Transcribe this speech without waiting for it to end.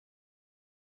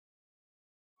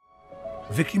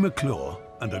Vicky McClure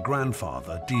and her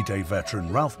grandfather, D-Day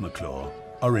veteran Ralph McClure,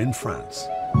 are in France.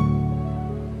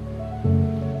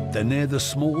 They're near the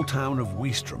small town of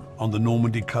Ouistreham on the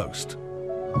Normandy coast,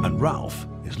 and Ralph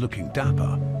is looking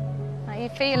dapper. How are you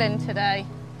feeling today?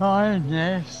 Fine,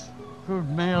 yes. Good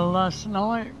meal last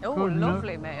night. Oh,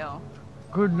 lovely meal.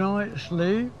 Good night's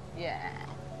sleep. Yeah.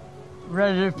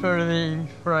 Ready for the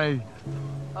fray.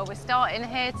 Well, we're starting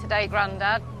here today,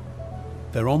 Grandad.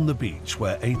 They're on the beach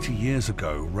where 80 years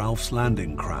ago Ralph's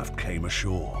landing craft came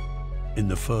ashore, in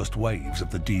the first waves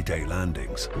of the D-Day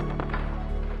landings.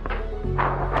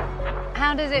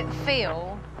 How does it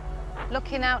feel,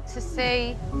 looking out to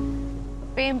sea,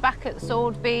 being back at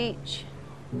Sword Beach?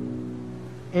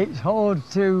 It's hard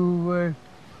to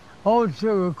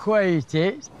equate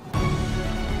it.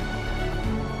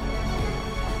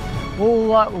 All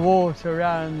that water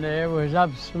around there was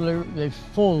absolutely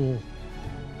full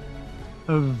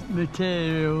of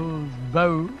materials,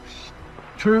 boats,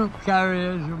 troop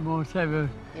carriers and whatever.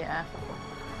 Yeah.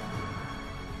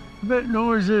 A bit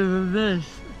noisier than this.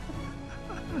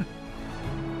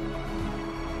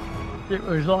 It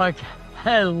was like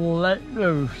hell let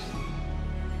loose.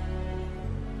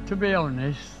 To be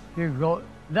honest, you've got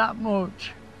that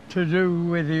much to do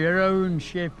with your own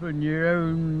ship and your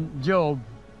own job.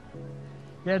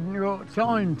 You hadn't got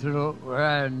time to look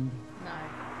around. No.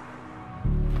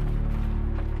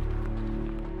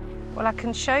 Well, I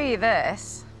can show you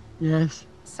this. Yes.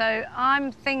 So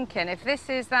I'm thinking if this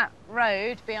is that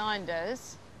road behind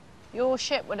us, your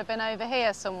ship would have been over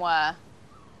here somewhere.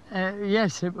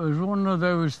 Yes, it was one of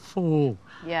those four.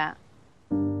 Yeah.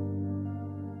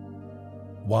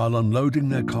 While unloading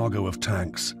their cargo of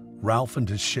tanks, Ralph and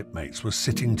his shipmates were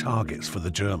sitting targets for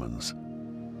the Germans.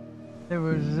 There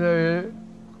was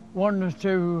one or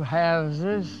two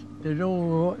houses. They'd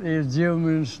all got these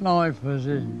German snipers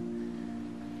in.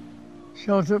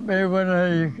 Shot at me when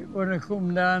I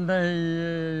come down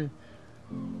the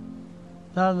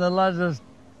ladders.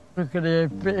 Look at these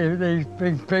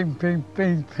big ping, ping,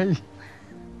 ping, ping.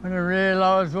 When I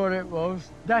realised what it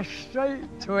was, dashed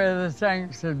straight to where the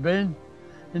tanks had been,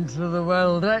 into the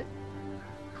well deck.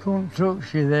 Couldn't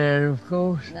touch you there, of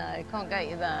course. No, can't get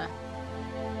you there.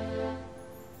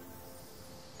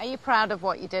 Are you proud of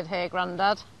what you did here,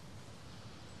 Grandad?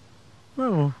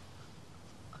 Well,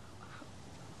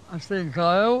 I think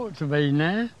I ought to be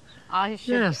now. I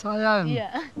should. Yes, I am.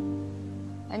 Yeah.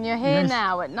 And you're here Yes.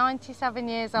 now at 97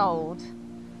 years old,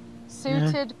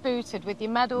 suited, booted, with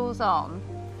your medals on.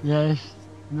 Yes,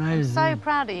 I'm amazing. so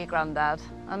proud of you, Grandad.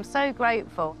 I'm so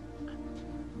grateful.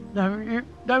 Don't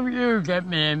you get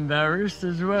me embarrassed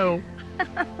as well.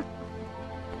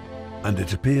 And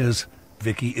it appears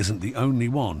Vicky isn't the only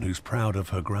one who's proud of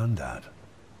her granddad.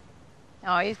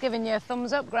 Oh, he's giving you a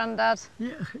thumbs up, Grandad.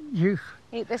 Yeah, you.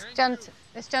 This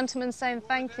gentleman's saying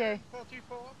thank you.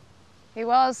 44. He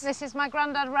was. This is my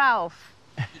Grandad Ralph.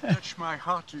 It touched my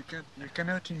heart. You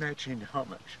cannot imagine how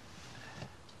much.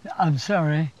 I'm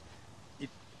sorry.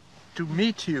 To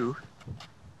meet you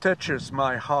touches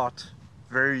my heart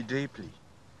very deeply.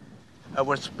 I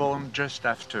was born just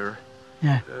after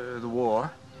the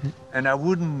war, and I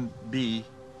wouldn't be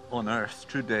on Earth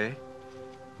today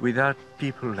without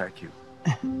people like you.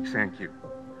 Thank you.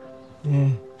 Yeah.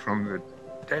 From the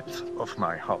depth of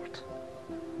my heart.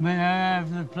 May I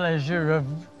have the pleasure of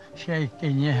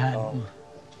shaking your hand?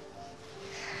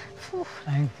 Oh.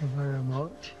 Thank you very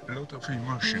much. A lot of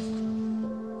emotion.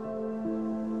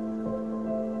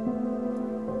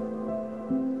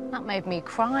 That made me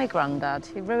cry, Grandad.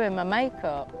 He ruined my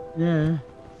makeup. Yeah,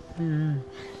 yeah.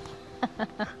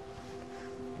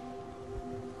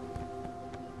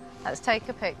 Let's take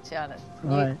a picture.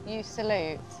 Right. You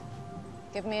salute.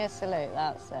 Give me a salute,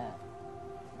 that's it.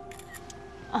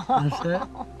 That's it.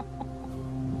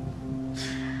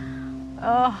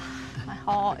 Oh, my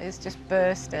heart is just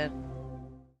bursting.